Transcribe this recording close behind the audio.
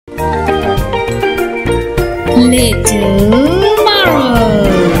Little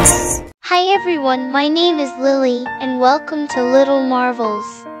Marvels. Hi everyone, my name is Lily, and welcome to Little Marvels,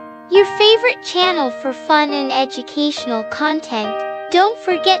 your favorite channel for fun and educational content. Don't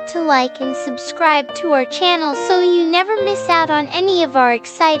forget to like and subscribe to our channel so you never miss out on any of our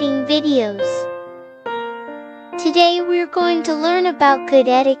exciting videos. Today we're going to learn about good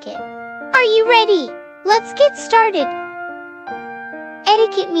etiquette. Are you ready? Let's get started.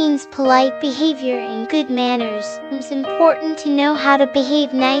 Etiquette means polite behavior and good manners. It's important to know how to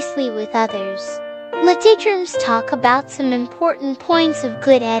behave nicely with others. Let's talk about some important points of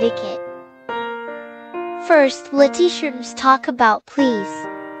good etiquette. First, let's talk about please.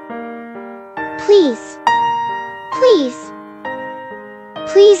 Please. Please.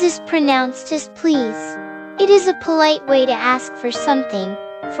 Please is pronounced as please. It is a polite way to ask for something.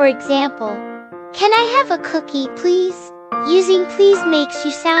 For example, can I have a cookie, please? Using please makes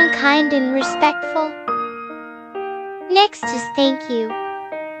you sound kind and respectful. Next is thank you.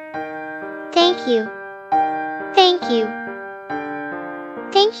 Thank you. Thank you.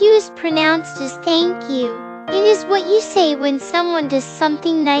 Thank you is pronounced as thank you. It is what you say when someone does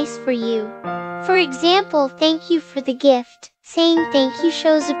something nice for you. For example, thank you for the gift. Saying thank you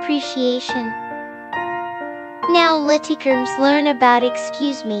shows appreciation. Now let's learn about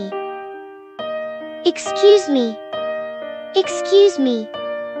excuse me. Excuse me. Excuse me.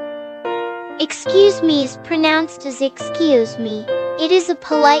 Excuse me is pronounced as excuse me. It is a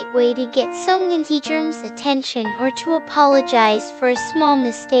polite way to get someone's attention or to apologize for a small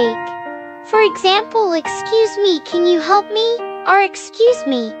mistake. For example, excuse me, can you help me? Or excuse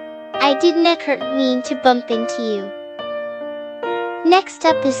me, I didn't mean to bump into you. Next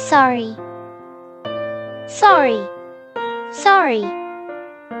up is sorry. Sorry. Sorry.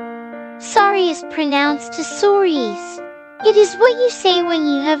 Sorry is pronounced as sorries. It is what you say when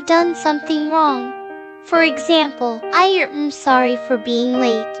you have done something wrong. For example, I am sorry for being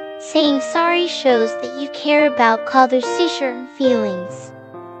late. Saying sorry shows that you care about others' feelings.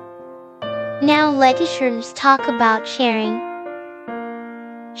 Now let's talk about sharing.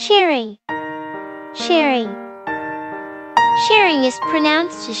 Sharing. Sharing. Sharing is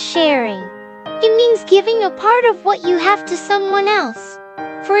pronounced as sharing. It means giving a part of what you have to someone else.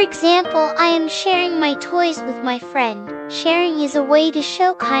 For example, I am sharing my toys with my friend. Sharing is a way to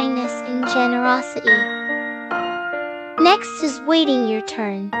show kindness and generosity. Next is waiting your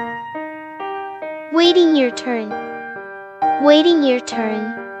turn. Waiting your turn. Waiting your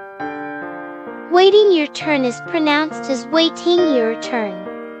turn. Waiting your turn is pronounced as waiting your turn.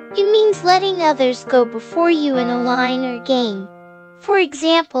 It means letting others go before you in a line or game. For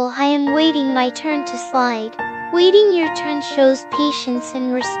example, I am waiting my turn to slide. Waiting your turn shows patience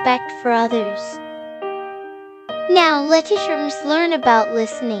and respect for others. Now let's learn about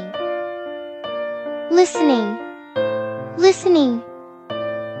listening. Listening. Listening.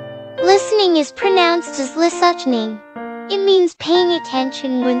 Listening is pronounced as listening. It means paying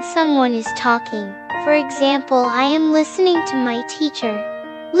attention when someone is talking. For example, I am listening to my teacher.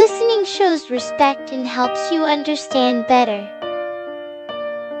 Listening shows respect and helps you understand better.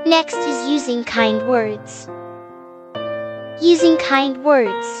 Next is using kind words. Using kind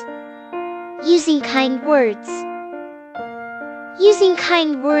words. Using kind words. Using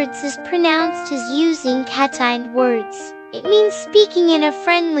kind words is pronounced as using catchy words. It means speaking in a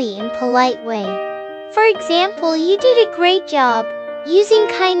friendly and polite way. For example, you did a great job. Using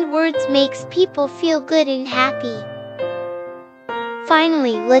kind words makes people feel good and happy.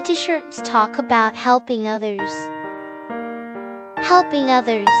 Finally, let's talk about helping others. Helping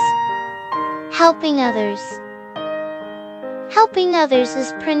others. Helping others. Helping others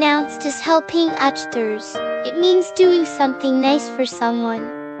is pronounced as helping others. It means doing something nice for someone.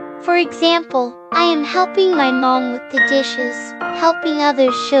 For example, I am helping my mom with the dishes. Helping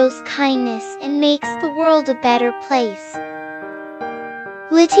others shows kindness and makes the world a better place.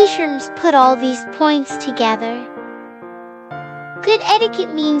 Let's put all these points together. Good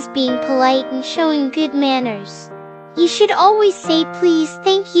etiquette means being polite and showing good manners. You should always say please,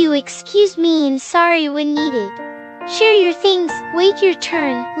 thank you, excuse me, and sorry when needed. Share your things, wait your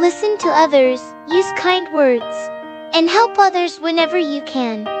turn, listen to others, use kind words, and help others whenever you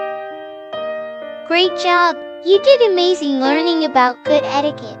can. Great job! You did amazing learning about good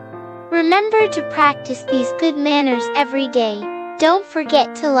etiquette. Remember to practice these good manners every day. Don't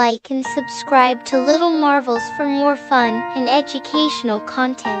forget to like and subscribe to Little Marvels for more fun and educational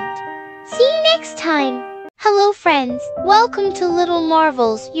content. See you next time! Hello friends, welcome to Little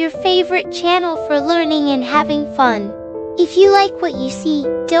Marvels, your favorite channel for learning and having fun. If you like what you see,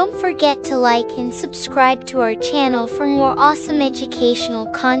 don't forget to like and subscribe to our channel for more awesome educational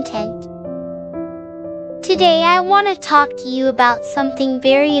content. Today I want to talk to you about something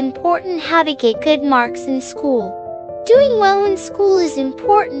very important: how to get good marks in school. Doing well in school is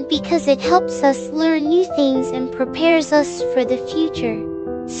important because it helps us learn new things and prepares us for the future.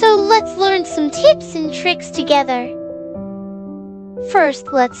 So let's learn some tips and tricks together.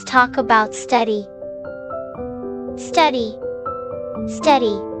 First, let's talk about study. Study.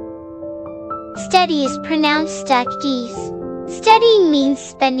 Study. Study is pronounced studies. Studying means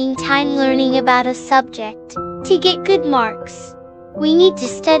spending time learning about a subject. To get good marks, we need to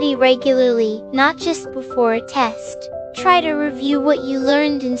study regularly, not just before a test. Try to review what you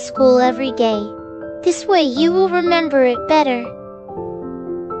learned in school every day. This way you will remember it better.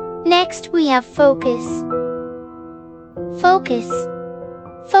 Next, we have focus. Focus.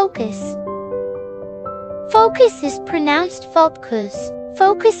 Focus. Focus is pronounced focus.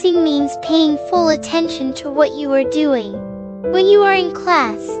 Focusing means paying full attention to what you are doing. When you are in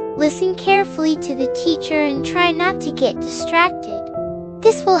class, listen carefully to the teacher and try not to get distracted.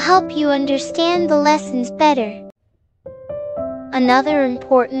 This will help you understand the lessons better. Another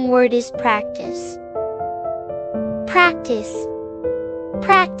important word is practice. Practice.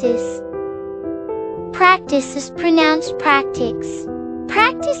 Practice. Practice is pronounced practice.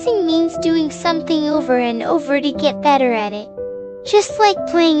 Practicing means doing something over and over to get better at it. Just like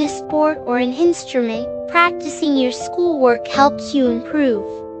playing a sport or an instrument, practicing your schoolwork helps you improve.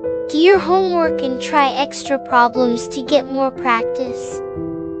 Do your homework and try extra problems to get more practice.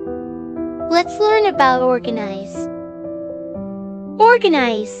 Let's learn about organize.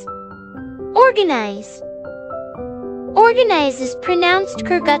 Organize. Organize. Organize is pronounced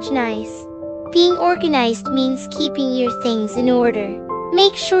kurgutnize. Being organized means keeping your things in order.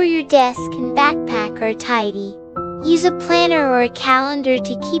 Make sure your desk and backpack are tidy. Use a planner or a calendar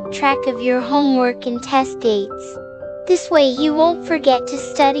to keep track of your homework and test dates. This way you won't forget to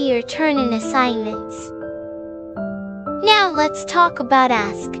study or turn in assignments. Now let's talk about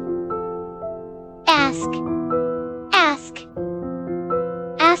ask. Ask. Ask.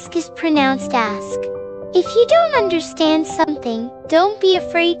 Ask is pronounced ask. If you don't understand something, don't be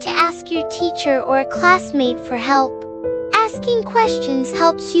afraid to ask your teacher or a classmate for help. Asking questions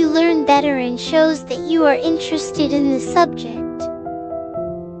helps you learn better and shows that you are interested in the subject.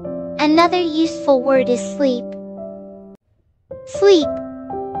 Another useful word is sleep. Sleep.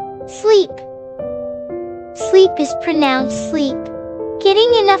 Sleep. Sleep is pronounced sleep.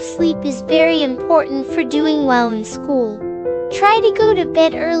 Getting enough sleep is very important for doing well in school. Try to go to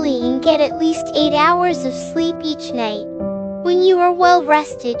bed early and get at least 8 hours of sleep each night. When you are well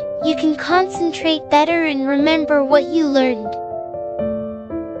rested, you can concentrate better and remember what you learned.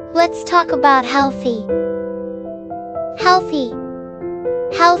 Let's talk about healthy. Healthy.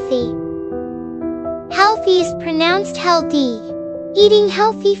 Healthy. Healthy is pronounced healthy. Eating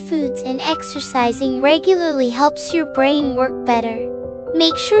healthy foods and exercising regularly helps your brain work better.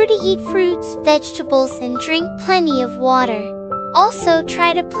 Make sure to eat fruits, vegetables, and drink plenty of water. Also,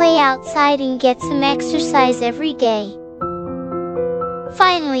 try to play outside and get some exercise every day.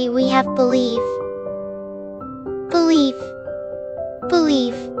 Finally, we have believe. Believe.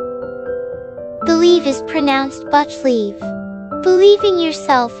 Believe. Believe is pronounced butchleave. Believe in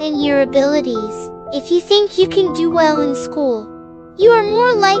yourself and your abilities. If you think you can do well in school, you are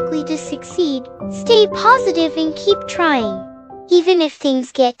more likely to succeed. Stay positive and keep trying, even if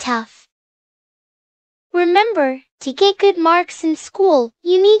things get tough. Remember, to get good marks in school,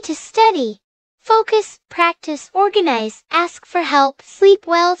 you need to study. Focus, practice, organize, ask for help, sleep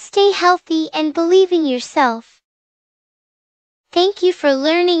well, stay healthy, and believe in yourself. Thank you for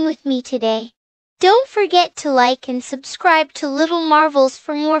learning with me today. Don't forget to like and subscribe to Little Marvels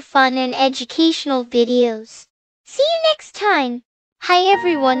for more fun and educational videos. See you next time. Hi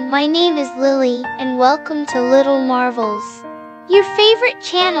everyone, my name is Lily, and welcome to Little Marvels, your favorite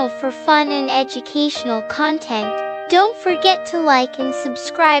channel for fun and educational content. Don't forget to like and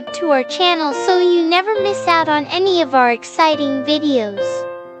subscribe to our channel so you never miss out on any of our exciting videos.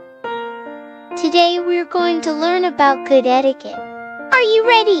 Today we're going to learn about good etiquette. Are you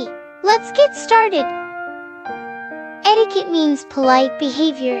ready? Let's get started. Etiquette means polite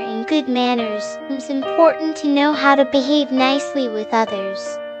behavior and good manners. It's important to know how to behave nicely with others.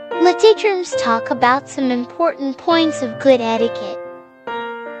 Let's talk about some important points of good etiquette.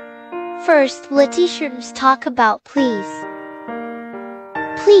 First, let's talk about please.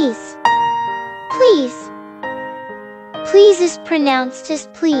 Please. Please. Please is pronounced as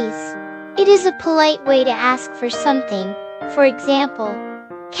please. It is a polite way to ask for something. For example,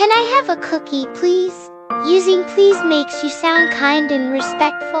 can I have a cookie, please? Using please makes you sound kind and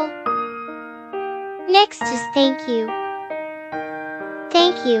respectful. Next is thank you.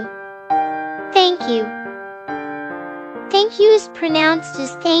 Thank you. Thank you. Thank you is pronounced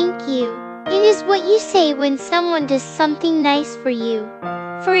as thank you. It is what you say when someone does something nice for you.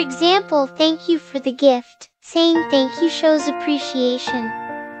 For example, thank you for the gift. Saying thank you shows appreciation.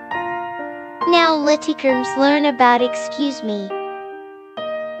 Now let's learn about excuse me.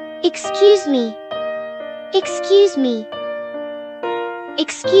 Excuse me. Excuse me.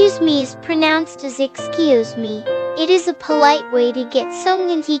 Excuse me is pronounced as excuse me. It is a polite way to get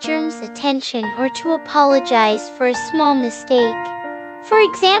someone's attention or to apologize for a small mistake. For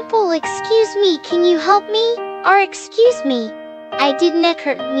example, excuse me, can you help me? Or excuse me, I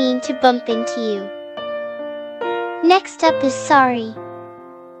didn't mean to bump into you. Next up is sorry.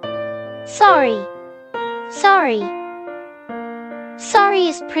 Sorry. Sorry. Sorry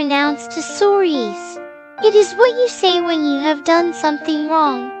is pronounced as sorries. It is what you say when you have done something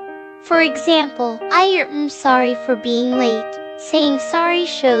wrong. For example, I am sorry for being late. Saying sorry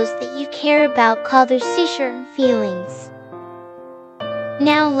shows that you care about others' feelings.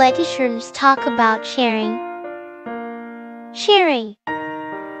 Now let's talk about sharing. Sharing.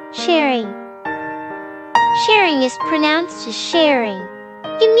 Sharing. Sharing is pronounced as sharing.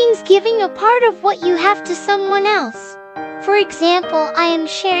 It means giving a part of what you have to someone else. For example, I am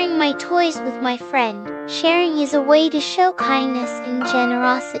sharing my toys with my friend. Sharing is a way to show kindness and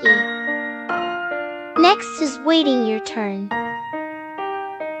generosity. Next is waiting your turn.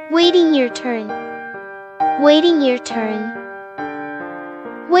 Waiting your turn. Waiting your turn.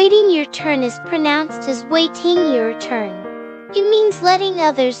 Waiting your turn is pronounced as waiting your turn. It means letting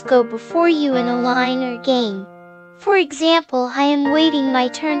others go before you in a line or game. For example, I am waiting my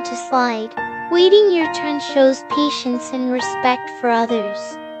turn to slide. Waiting your turn shows patience and respect for others.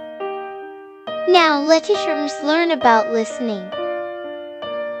 Now let's learn about listening.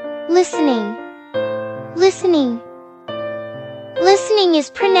 Listening. Listening. Listening is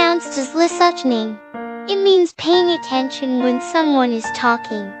pronounced as listening. It means paying attention when someone is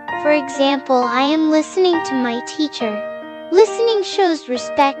talking. For example, I am listening to my teacher. Listening shows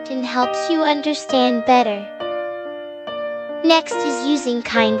respect and helps you understand better. Next is using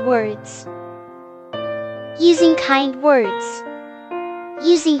kind words. Using kind words.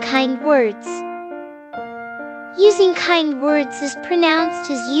 Using kind words. Using kind words is pronounced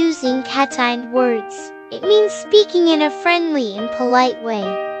as using catchy words. It means speaking in a friendly and polite way.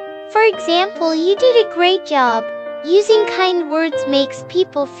 For example, you did a great job. Using kind words makes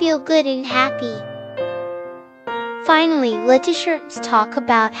people feel good and happy. Finally, let's talk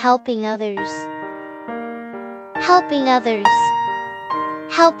about helping others. Helping others.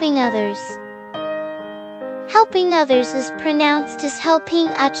 Helping others. Helping others is pronounced as helping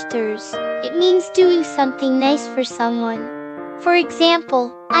others. It means doing something nice for someone. For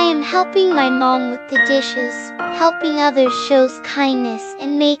example, I am helping my mom with the dishes. Helping others shows kindness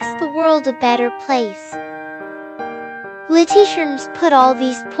and makes the world a better place. Let's put all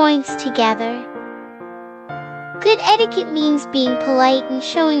these points together. Good etiquette means being polite and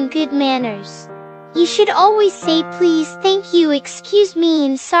showing good manners. You should always say please, thank you, excuse me,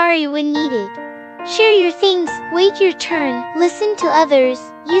 and sorry when needed. Share your things, wait your turn, listen to others,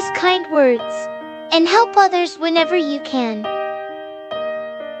 use kind words, and help others whenever you can.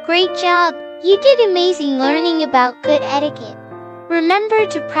 Great job! You did amazing learning about good etiquette. Remember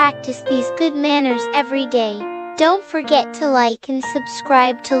to practice these good manners every day. Don't forget to like and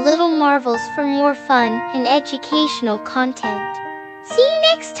subscribe to Little Marvels for more fun and educational content. See you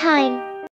next time!